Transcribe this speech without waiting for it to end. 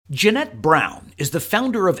Jeanette Brown is the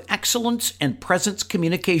founder of Excellence and Presence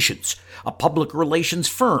Communications, a public relations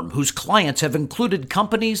firm whose clients have included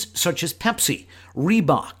companies such as Pepsi,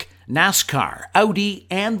 Reebok, NASCAR, Audi,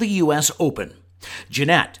 and the U.S. Open.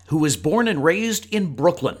 Jeanette, who was born and raised in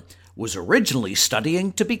Brooklyn, was originally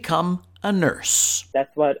studying to become a nurse.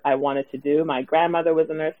 That's what I wanted to do. My grandmother was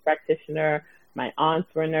a nurse practitioner. My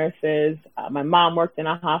aunts were nurses. My mom worked in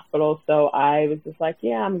a hospital. So I was just like,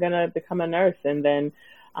 yeah, I'm going to become a nurse. And then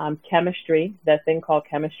chemistry, that thing called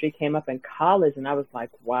chemistry, came up in college. And I was like,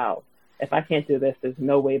 wow, if I can't do this, there's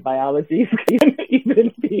no way biology can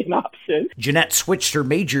even be an option. Jeanette switched her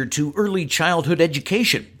major to early childhood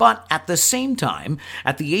education, but at the same time,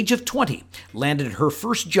 at the age of 20, landed her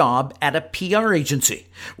first job at a PR agency,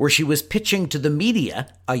 where she was pitching to the media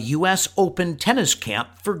a U.S. Open tennis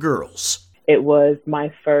camp for girls. It was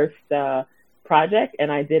my first project,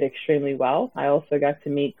 and I did extremely well. I also got to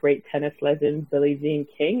meet great tennis legend Billie Jean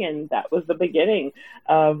King, and that was the beginning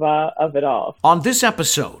of it all. On this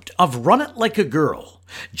episode of Run It Like a Girl,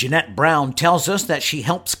 Jeanette Brown tells us that she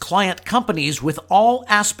helps client companies with all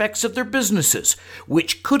aspects of their businesses,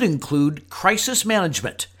 which could include crisis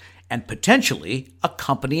management and potentially a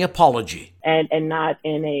company apology. And not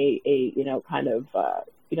in a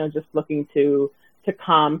just looking to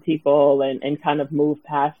calm people and kind of move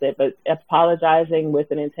past it, but apologizing with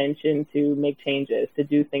an intention to make changes, to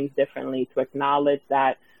do things differently, to acknowledge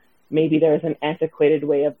that maybe there's an antiquated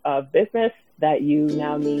way of business that you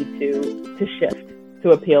now need to shift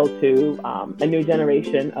to appeal to a new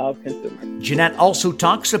generation of consumers. Jeanette also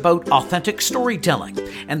talks about authentic storytelling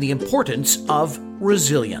and the importance of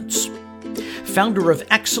resilience. Founder of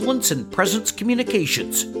Excellence and Presence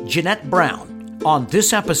Communications, Jeanette Brown, on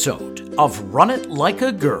this episode of Run It Like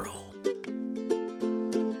a Girl.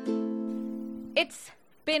 It's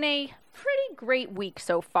been a pretty great week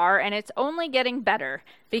so far, and it's only getting better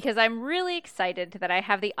because I'm really excited that I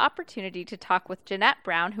have the opportunity to talk with Jeanette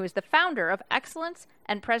Brown, who is the founder of Excellence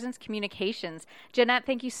and Presence Communications. Jeanette,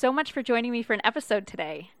 thank you so much for joining me for an episode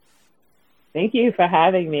today. Thank you for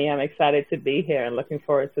having me. I'm excited to be here and looking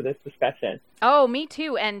forward to this discussion. Oh, me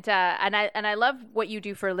too. And I love what you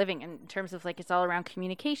do for a living in terms of it's all around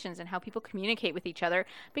communications and how people communicate with each other,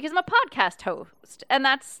 because I'm a podcast host and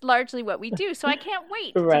that's largely what we do. So I can't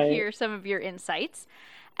wait to hear some of your insights.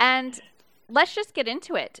 And let's just get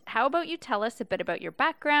into it. How about you tell us a bit about your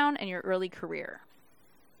background and your early career?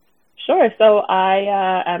 Sure. So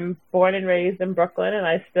I am born and raised in Brooklyn, and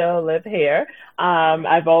I still live here.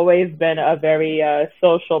 I've always been a very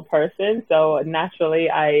social person. So naturally,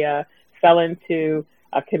 I fell into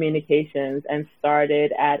communications and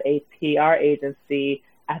started at a PR agency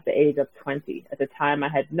at the age of 20. At the time, I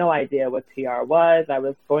had no idea what PR was. I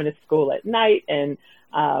was going to school at night and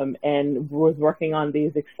was working on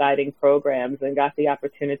these exciting programs and got the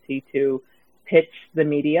opportunity to pitch the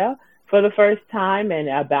media for the first time and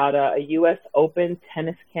about a U.S. Open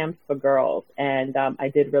tennis camp for girls. And I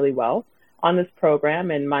did really well on this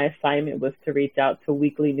program. And my assignment was to reach out to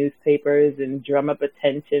weekly newspapers and drum up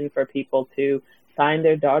attention for people to sign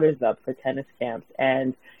their daughters up for tennis camps.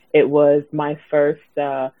 And it was my first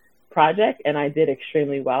project, and I did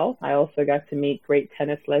extremely well. I also got to meet great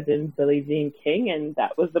tennis legend Billie Jean King, and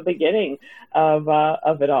that was the beginning of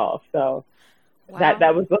it all. So wow.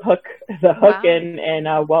 That was the hook wow.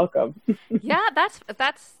 and welcome. Yeah,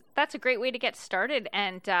 that's a great way to get started.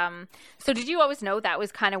 And so did you always know that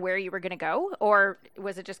was kind of where you were going to go, or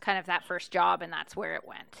was it just kind of that first job and that's where it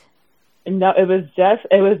went? No, it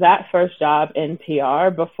was that first job in PR.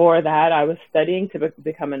 Before that, I was studying to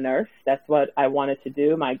become a nurse. That's what I wanted to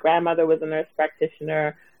do. My grandmother was a nurse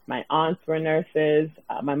practitioner. My aunts were nurses.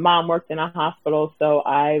 My mom worked in a hospital. So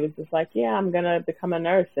I was just like, yeah, I'm going to become a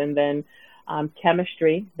nurse. And then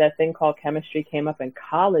chemistry, that thing called chemistry, came up in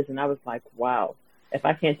college. And I was like, wow, if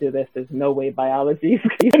I can't do this, there's no way biology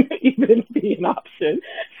can even be an option.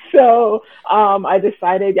 So I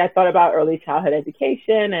decided, I thought about early childhood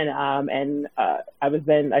education, and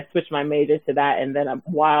I switched my major to that. And then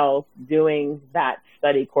while doing that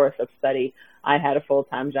course of study, I had a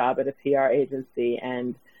full-time job at a PR agency,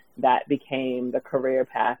 and that became the career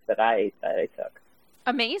path that I took.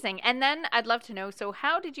 Amazing. And then I'd love to know, so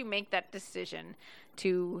how did you make that decision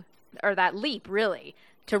or that leap really,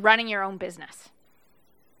 to running your own business?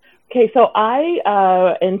 Okay, so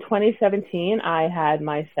in 2017, I had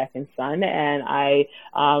my second son, and I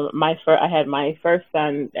had my first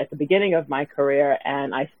son at the beginning of my career,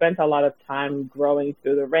 and I spent a lot of time growing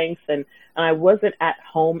through the ranks, and I wasn't at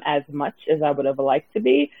home as much as I would have liked to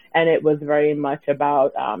be, and it was very much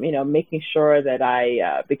about, making sure that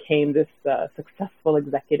I became this successful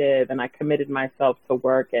executive, and I committed myself to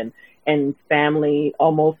work and and family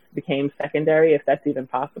almost became secondary, if that's even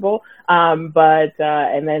possible. And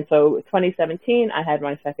then so 2017, I had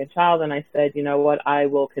my second child, and I said, you know what, I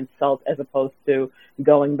will consult as opposed to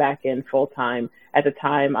going back in full time. At the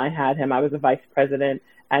time I had him, I was a vice president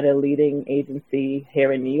at a leading agency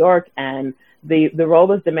here in New York, and the role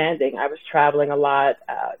was demanding. I was traveling a lot,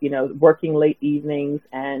 working late evenings,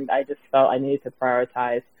 and I just felt I needed to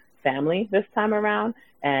prioritize family this time around,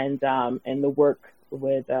 and the work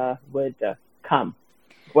would come,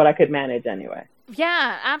 what I could manage anyway.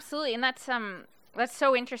 Yeah, absolutely. And that's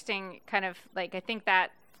so interesting, kind of like, I think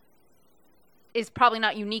that is probably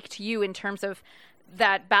not unique to you in terms of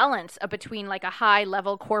that balance between like a high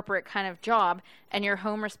level corporate kind of job and your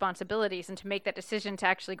home responsibilities, and to make that decision to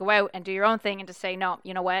actually go out and do your own thing and to say, no,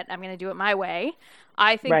 you know what, I'm going to do it my way.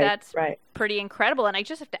 I think that's pretty incredible. And I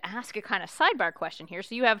just have to ask a kind of sidebar question here.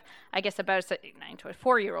 So you have, I guess, about a 9 to a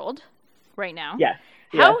 4-year-old right now. Yes.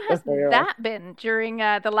 How has that been during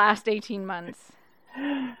the last 18 months?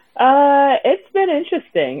 It's been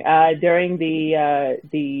interesting. During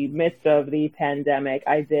the midst of the pandemic,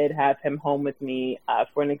 I did have him home with me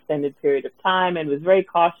for an extended period of time, and was very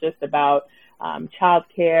cautious about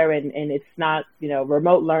childcare. And it's not,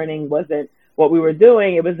 remote learning wasn't what we were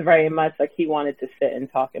doing. It was very much like he wanted to sit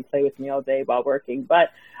and talk and play with me all day while working. But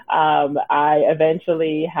I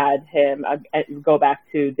eventually had him go back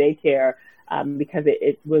to daycare because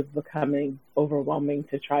it was becoming overwhelming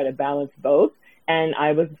to try to balance both. And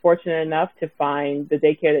I was fortunate enough to find the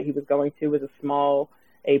daycare that he was going to was a small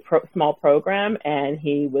program, and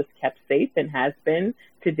he was kept safe and has been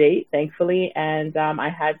to date, thankfully. And I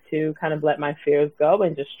had to kind of let my fears go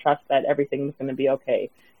and just trust that everything was going to be okay.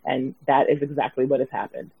 And that is exactly what has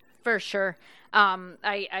happened. For sure.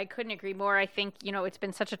 I couldn't agree more. I think, it's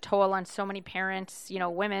been such a toll on so many parents,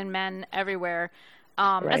 women, men, everywhere,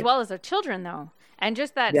 as well as their children, though. And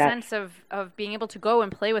just that sense of being able to go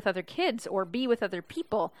and play with other kids or be with other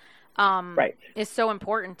people is so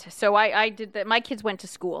important. So I did that. My kids went to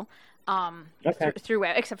school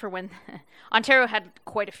throughout, except for when Ontario had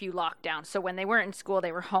quite a few lockdowns. So when they weren't in school,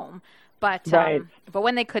 they were home. But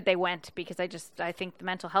when they could, they went, because I think the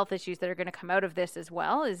mental health issues that are going to come out of this as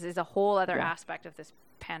well is a whole other aspect of this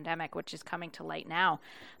pandemic, which is coming to light now.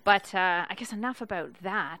 But I guess enough about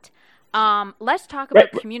that. Let's talk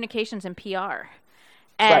about communications and PR.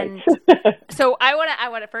 And so I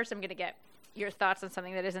want to first, I'm going to get your thoughts on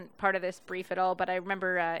something that isn't part of this brief at all, but I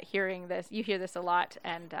remember hearing this. You hear this a lot,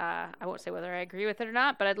 and I won't say whether I agree with it or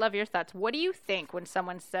not, but I'd love your thoughts. What do you think when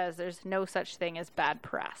someone says there's no such thing as bad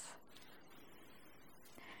press?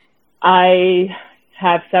 I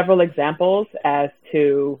have several examples as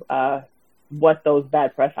to what those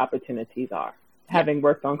bad press opportunities are, having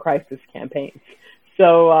worked on crisis campaigns.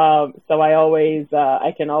 So I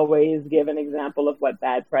can always give an example of what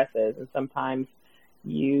bad press is. And sometimes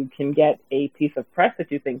you can get a piece of press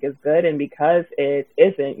that you think is good, and because it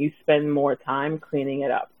isn't, you spend more time cleaning it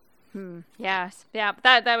up. Yes. Yeah.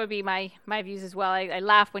 That would be my views as well. I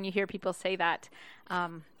laugh when you hear people say that,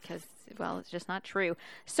 because, it's just not true.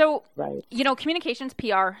 So, communications,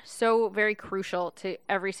 PR, so very crucial to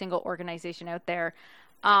every single organization out there.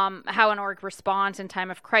 How an org responds in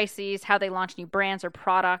time of crises, how they launch new brands or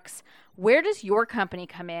products. Where does your company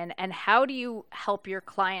come in, and how do you help your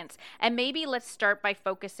clients? And maybe let's start by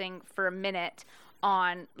focusing for a minute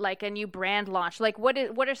on like a new brand launch. Like what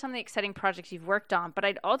are some of the exciting projects you've worked on? But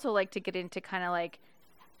I'd also like to get into kind of like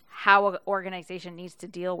how an organization needs to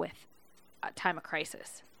deal with a time of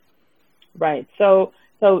crisis. Right. So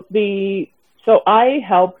I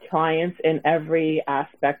help clients in every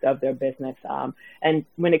aspect of their business. And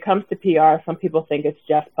when it comes to PR, some people think it's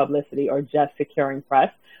just publicity or just securing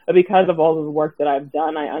press. But because of all of the work that I've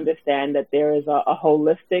done, I understand that there is a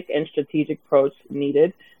holistic and strategic approach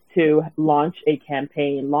needed to launch a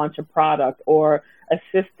campaign, launch a product, or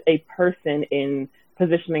assist a person in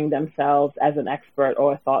positioning themselves as an expert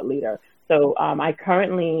or a thought leader. So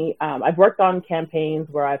I've worked on campaigns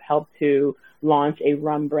where I've helped to launch a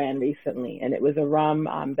rum brand recently, and it was a rum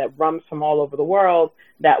that rums from all over the world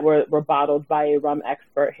that were bottled by a rum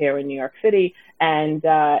expert here in New York City, and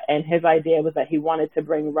his idea was that he wanted to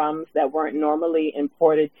bring rums that weren't normally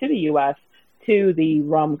imported to the U.S. to the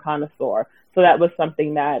rum connoisseur. So that was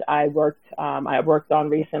something that I worked on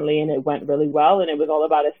recently, and it went really well, and it was all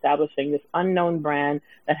about establishing this unknown brand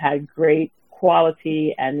that had great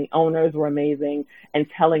quality and the owners were amazing, and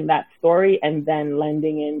telling that story and then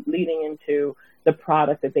leading into the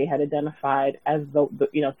product that they had identified as the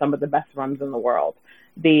some of the best rums in the world.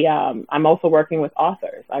 I'm also working with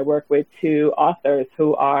authors. I work with 2 authors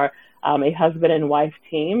who are a husband and wife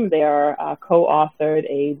team. They are co-authored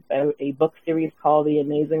a book series called The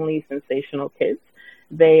Amazingly Sensational Kids.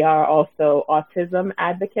 They are also autism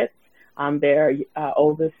advocates. Their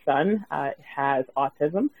oldest son has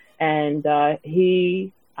autism, and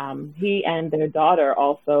he and their daughter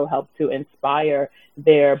also help to inspire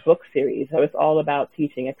their book series. So it's all about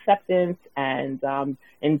teaching acceptance and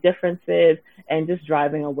indifferences and just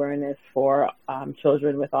driving awareness for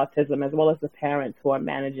children with autism, as well as the parents who are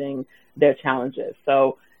managing their challenges.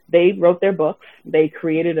 So they wrote their books. They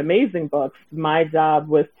created amazing books. My job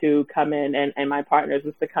was to come in, and my partners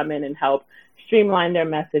was to come in and help streamline their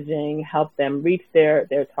messaging, help them reach their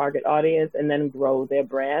target audience, and then grow their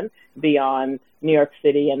brand beyond New York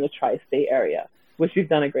City and the tri-state area, which we've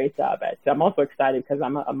done a great job at. So I'm also excited because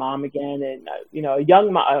I'm a mom again, and a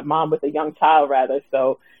young mom with a young child rather.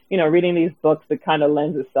 So reading these books, it kind of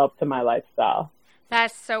lends itself to my lifestyle.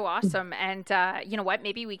 That's so awesome. And you know what?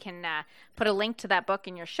 Maybe we can put a link to that book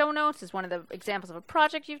in your show notes as one of the examples of a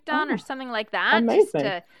project you've done or something like that. Amazing. Just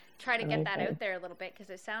to try to get that out there a little bit,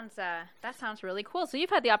 because it sounds that sounds really cool. So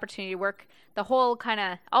you've had the opportunity to work the whole kind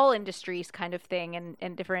of all industries kind of thing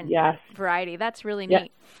and different variety. That's really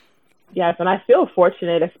neat. Yes, and I feel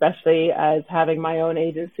fortunate, especially as having my own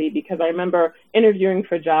agency, because I remember interviewing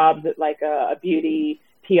for jobs at like a beauty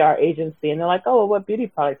PR agency, and they're like, "Oh, well, what beauty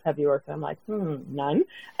products have you worked on?" I'm like, none.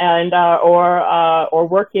 And or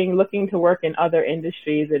looking to work in other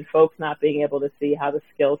industries, and folks not being able to see how the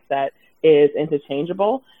skill set is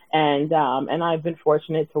interchangeable. And I've been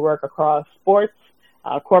fortunate to work across sports,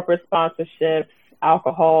 corporate sponsorships,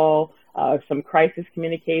 alcohol, some crisis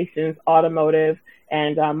communications, automotive,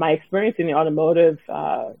 and my experience in the automotive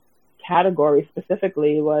category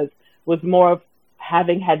specifically was more of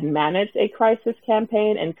having had managed a crisis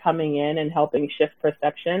campaign and coming in and helping shift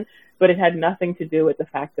perception, but it had nothing to do with the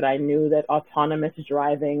fact that I knew that autonomous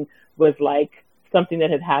driving was like something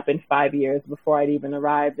that had happened 5 years before I'd even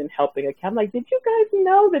arrived, and helping I'm like, did you guys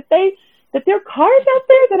know that there are cars out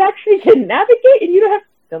there that actually can navigate and you don't have?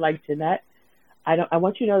 They're like, Jeanette, I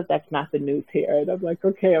want you to know that that's not the news here. And I'm like,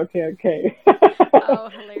 okay. Oh,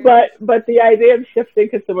 hilarious. But the idea of shifting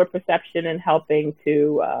consumer perception and helping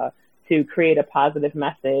to create a positive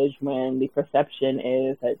message when the perception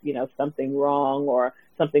is that something wrong or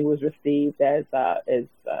something was received as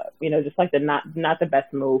just like not the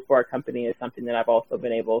best move for a company is something that I've also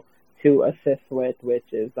been able to assist with, which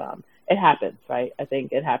is it happens, right? I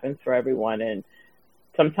think it happens for everyone, and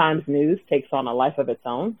sometimes news takes on a life of its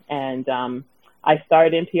own. And I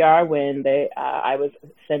started in PR when I was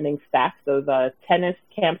sending fax, those tennis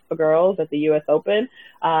camps for girls at the U.S. Open.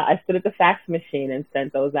 I stood at the fax machine and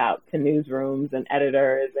sent those out to newsrooms and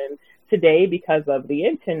editors. And today, because of the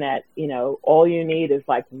internet, all you need is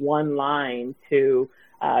like one line to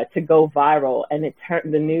go viral, and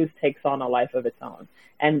the news takes on a life of its own.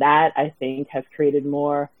 And that, I think, has created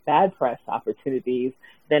more bad press opportunities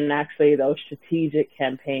than actually those strategic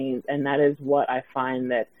campaigns. And that is what I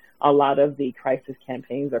find that a lot of the crisis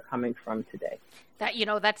campaigns are coming from today. That,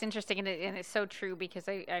 that's interesting, and it's so true, because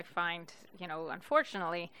I find,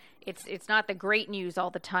 unfortunately, it's not the great news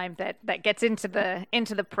all the time that gets into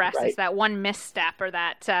the press. Right. It's that one misstep or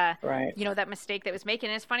that right. That mistake that was made.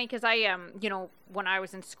 And it's funny because I when I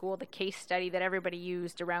was in school, the case study that everybody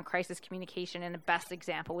used around crisis communication, and the best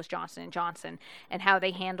example was Johnson & Johnson, and how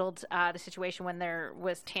they handled the situation when there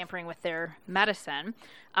was tampering with their medicine.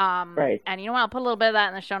 Right. And I'll put a little bit of that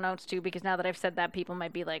in the show notes too, because now that I've said that, people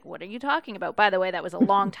might be like, "What are you talking about?" By the way, that was a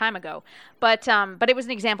long time ago, but it was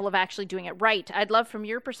an example of actually doing it right. I'd love, from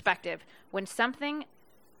your perspective, when something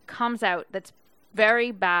comes out that's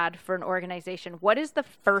very bad for an organization, what is the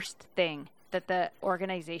first thing that the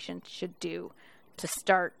organization should do to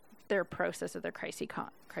start their process of their crisis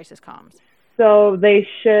comms? So they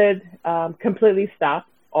should completely stop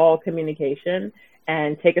all communication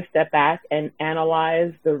and take a step back and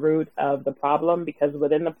analyze the root of the problem, because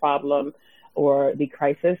within the problem or the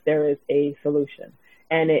crisis, there is a solution.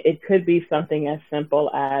 And it could be something as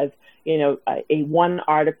simple as, a one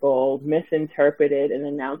article misinterpreted an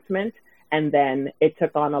announcement, and then it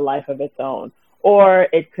took on a life of its own. Or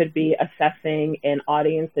it could be assessing an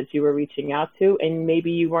audience that you were reaching out to, and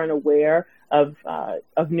maybe you weren't aware of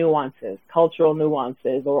nuances, cultural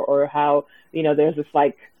nuances, or how, there's this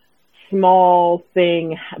like small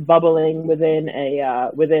thing bubbling within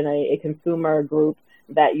a consumer group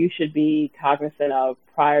that you should be cognizant of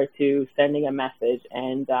prior to sending a message,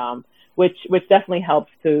 and which definitely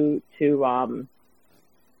helps to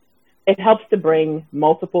it helps to bring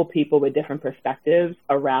multiple people with different perspectives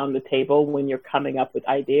around the table when you're coming up with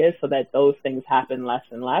ideas, so that those things happen less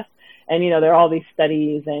and less. And, there are all these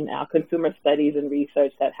studies and consumer studies and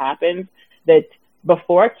research that happens that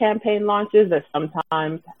before campaign launches, that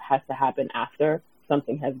sometimes has to happen after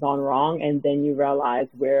something has gone wrong, and then you realize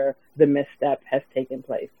where the misstep has taken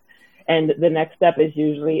place. And the next step is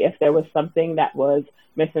usually, if there was something that was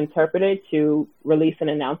misinterpreted, to release an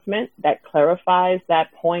announcement that clarifies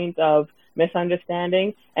that point of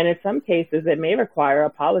misunderstanding. And in some cases, it may require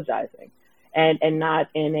apologizing, and not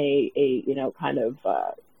in a kind of,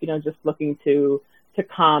 just looking to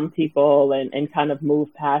calm people and kind of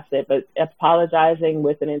move past it, but apologizing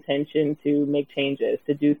with an intention to make changes,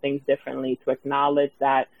 to do things differently, to acknowledge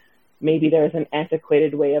that maybe there's an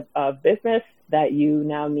antiquated way of business that you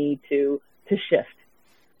now need to shift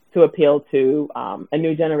to appeal to a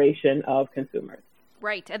new generation of consumers.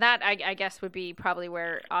 Right. And that, I guess, would be probably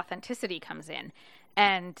where authenticity comes in,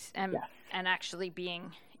 and Yes. and actually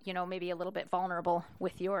being, maybe a little bit vulnerable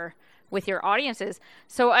with your audiences.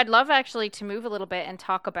 So I'd love actually to move a little bit and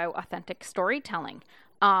talk about authentic storytelling.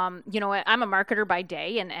 I'm a marketer by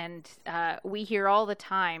day, and we hear all the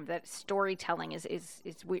time that storytelling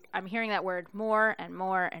I'm hearing that word more and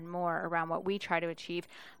more and more around what we try to achieve.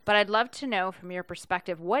 But I'd love to know from your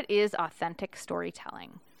perspective, what is authentic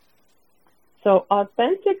storytelling? So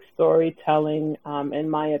authentic storytelling, in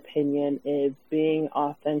my opinion, is being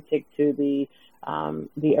authentic to the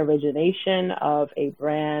origination of a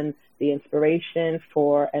brand, the inspiration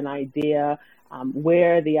for an idea,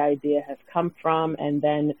 where the idea has come from, and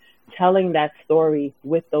then telling that story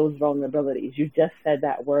with those vulnerabilities. You just said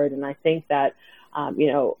that word, and I think that,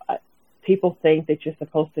 people think that you're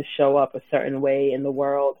supposed to show up a certain way in the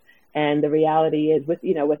world, and the reality is,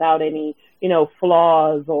 without any,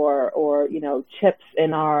 flaws or chips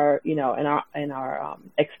in our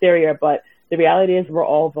exterior, but the reality is we're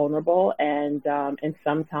all vulnerable, and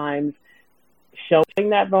sometimes showing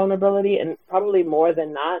that vulnerability, and probably more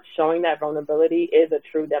than not, showing that vulnerability is a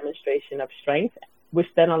true demonstration of strength, which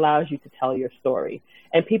then allows you to tell your story.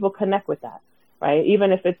 And people connect with that, right?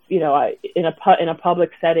 Even if it's, in a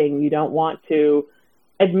public setting, you don't want to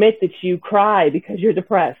admit that you cry because you're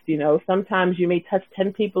depressed. Sometimes you may touch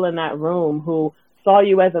 10 people in that room who saw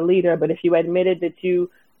you as a leader, but if you admitted that you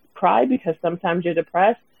cry because sometimes you're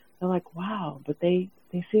depressed, they're like, wow, but they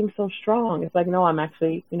seem so strong. It's like, no, I'm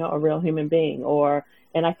actually, a real human being,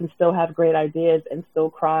 and I can still have great ideas and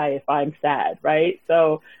still cry if I'm sad, right?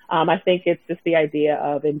 So I think it's just the idea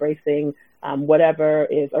of embracing whatever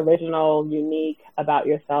is original, unique about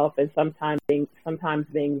yourself, and sometimes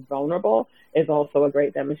being vulnerable is also a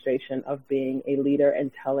great demonstration of being a leader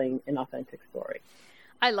and telling an authentic story.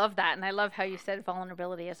 I love that, and I love how you said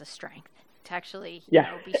vulnerability as a strength, to actually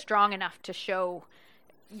be strong enough to show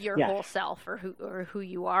your whole self or who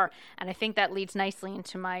you are. And I think that leads nicely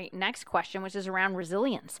into my next question, which is around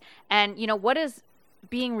resilience. And what does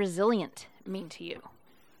being resilient mean to you?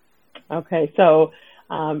 Okay, so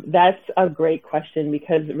that's a great question,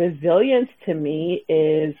 because resilience to me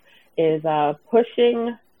is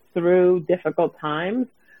pushing through difficult times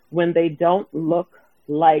when they don't look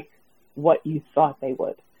like what you thought they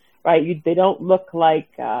would, right? They don't look like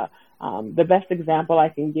the best example I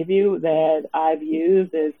can give you that I've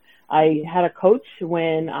used is I had a coach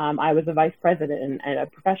when I was a vice president and a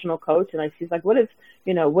professional coach, and she's like, what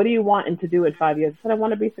do you want to do in 5 years? I said, I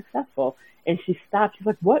want to be successful. And she stopped. She's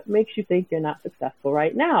like, what makes you think you're not successful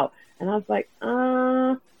right now? And I was like,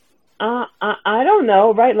 I don't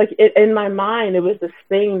know, right? Like in my mind, it was this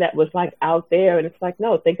thing that was like out there, and it's like,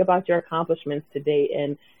 no, think about your accomplishments to date.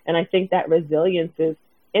 And I think that resilience is,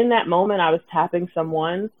 in that moment, I was tapping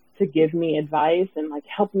someone to give me advice and like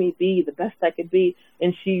help me be the best I could be.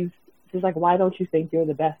 And she's like, why don't you think you're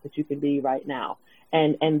the best that you can be right now?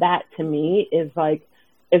 And that to me is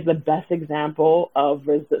the best example of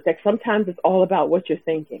resilience. Like sometimes it's all about what you're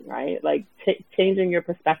thinking, right? Like changing your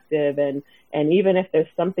perspective, and even if there's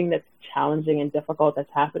something that's challenging and difficult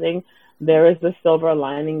that's happening, there is a silver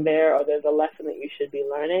lining there, or there's a lesson that you should be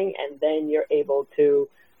learning, and then you're able to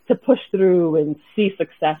push through and see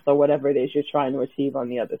success or whatever it is you're trying to achieve on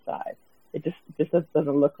the other side. It just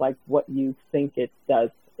doesn't look like what you think it does.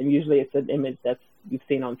 And usually it's an image that you've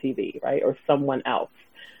seen on TV, right? Or someone else.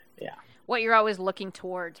 Yeah. What you're always looking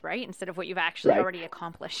towards, right? Instead of what you've actually already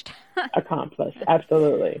accomplished.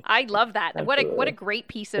 Absolutely. I love that. Absolutely. What a great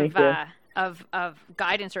piece of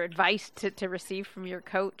guidance or advice to receive from your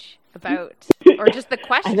coach about, or just the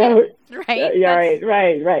question, right?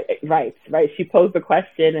 Right. She posed the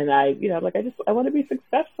question, and I want to be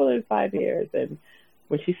successful in 5 years. And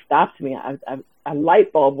when she stopped me, a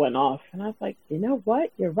light bulb went off, and I was like, you know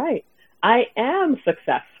what? You're right. I am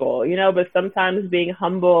successful, but sometimes being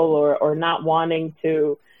humble or not wanting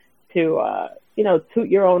to toot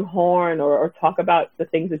your own horn or talk about the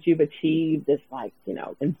things that you've achieved is like,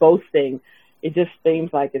 and boasting, it just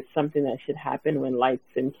seems like it's something that should happen when lights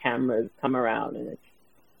and cameras come around. And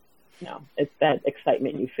it's that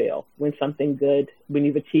excitement you feel when when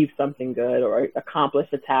you've achieved something good or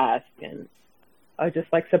accomplished a task, and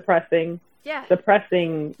just like suppressing your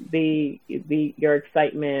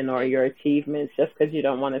excitement or your achievements just because you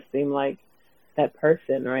don't want to seem like that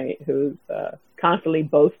person, right, who's constantly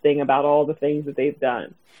boasting about all the things that they've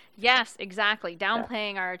done. Yes, exactly.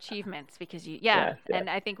 Downplaying our achievements because and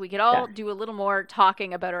I think we could all do a little more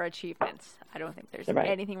talking about our achievements. I don't think there's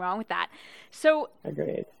anything wrong with that. So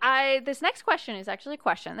agreed. This next question is actually a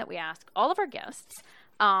question that we ask all of our guests.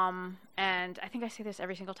 And I think I say this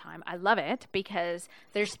every single time. I love it because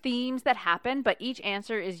there's themes that happen, but each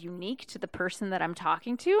answer is unique to the person that I'm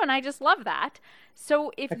talking to. And I just love that.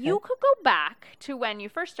 So if you could go back to when you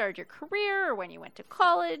first started your career or when you went to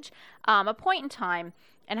college, a point in time,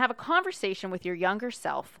 and have a conversation with your younger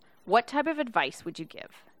self, what type of advice would you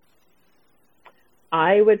give?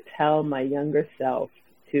 I would tell my younger self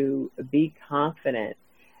to be confident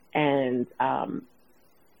and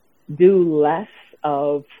do less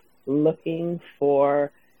of looking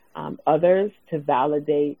for others to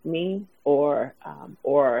validate me or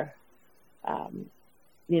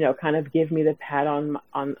kind of give me the pat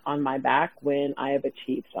on my back when I have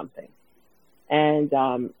achieved something. And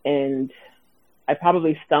I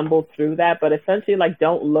probably stumbled through that, but essentially, like,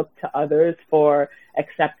 don't look to others for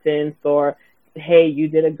acceptance or, hey, you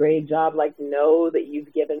did a great job. Like, know that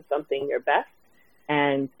you've given something your best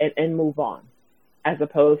and move on. As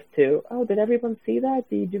opposed to, oh, did everyone see that?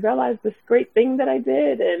 Did you realize this great thing that I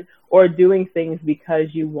did? Or doing things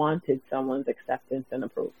because you wanted someone's acceptance and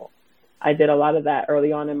approval. I did a lot of that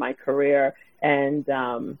early on in my career, and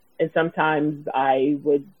sometimes I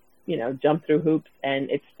would, jump through hoops and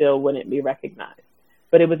it still wouldn't be recognized.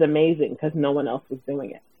 But it was amazing because no one else was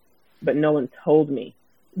doing it. But no one told me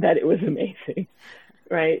that it was amazing,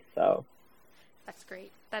 right? So that's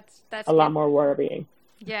great. That's a lot more worrying.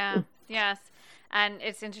 Yeah. Yes. And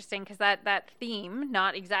it's interesting because that theme,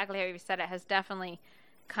 not exactly how you said it, has definitely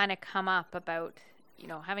kind of come up about,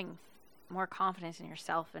 having more confidence in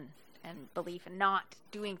yourself and belief and not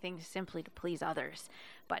doing things simply to please others,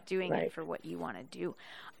 but doing it for what you want to do.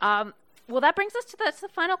 Well, that brings us to that's the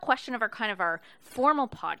final question of our formal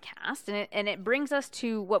podcast, and it brings us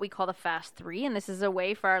to what we call the Fast 3, and this is a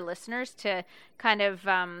way for our listeners to kind of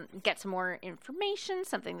get some more information,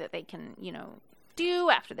 something that they can, do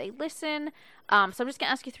after they listen. So I'm just going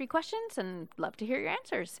to ask you 3 questions and love to hear your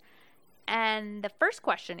answers. And the first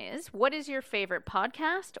question is, what is your favorite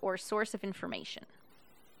podcast or source of information?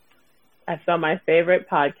 So my favorite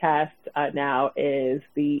podcast now is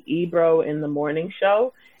the Ebro in the Morning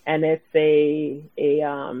Show, and it's a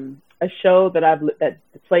show that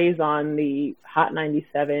plays on the Hot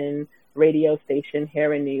 97 radio station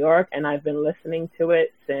here in New York, and I've been listening to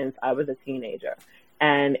it since I was a teenager.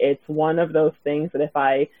 And it's one of those things that if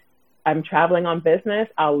I'm traveling on business,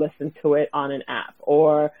 I'll listen to it on an app,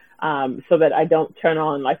 or so that I don't turn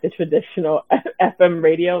on like the traditional FM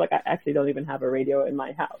radio. Like, I actually don't even have a radio in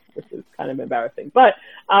my house, which is kind of embarrassing. But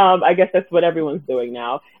I guess that's what everyone's doing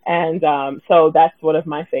now. And so that's one of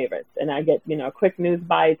my favorites. And I get, quick news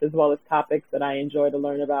bites as well as topics that I enjoy to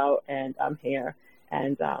learn about. And I'm here.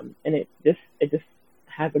 And it just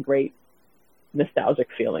has a great nostalgic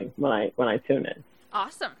feeling when I tune in.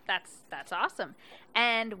 Awesome. That's awesome.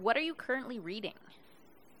 And what are you currently reading?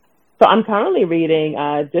 So I'm currently reading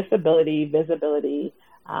Disability Visibility,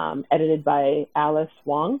 edited by Alice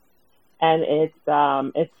Wong, and it's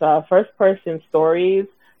first-person stories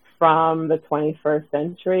from the 21st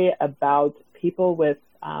century about people with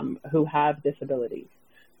who have disabilities.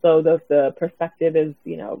 So the perspective is,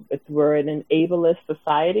 we're in an ableist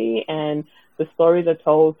society, and the stories are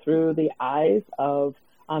told through the eyes of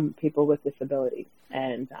people with disabilities.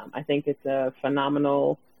 And I think it's a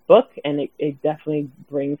phenomenal book, and it definitely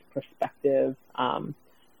brings perspective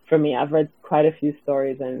for me. I've read quite a few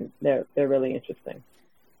stories, and they're really interesting.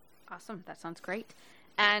 Awesome. That sounds great.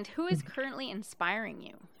 And who is currently inspiring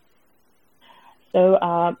you? So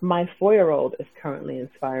my 4-year-old is currently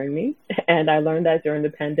inspiring me, and I learned that during the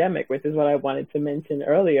pandemic, which is what I wanted to mention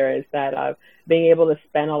earlier, is that being able to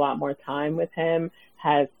spend a lot more time with him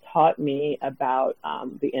has taught me about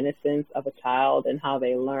the innocence of a child and how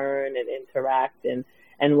they learn and interact, and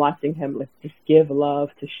watching him just give love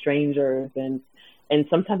to strangers and And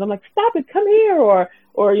sometimes I'm like, stop it, come here.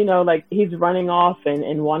 Or, you know, like he's running off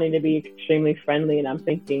and wanting to be extremely friendly. And I'm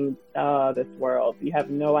thinking, this world, you have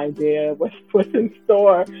no idea what's in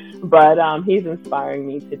store. But he's inspiring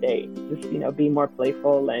me today. Just, you know, be more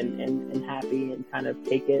playful and happy and kind of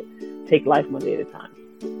take life one day at a time.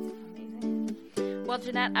 Well,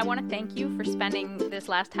 Jeanette, I want to thank you for spending this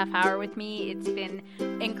last half hour with me. It's been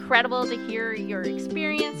incredible to hear your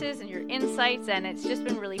experiences and your insights, and it's just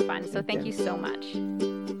been really fun. So thank you so much.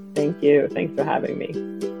 Thank you. Thanks for having me.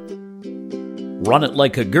 Run It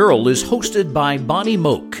Like a Girl is hosted by Bonnie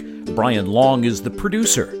Moak. Brian Long is the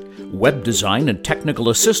producer. Web design and technical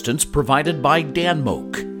assistance provided by Dan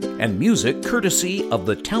Moak. And music courtesy of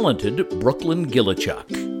the talented Brooklyn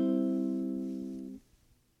Gillichuk.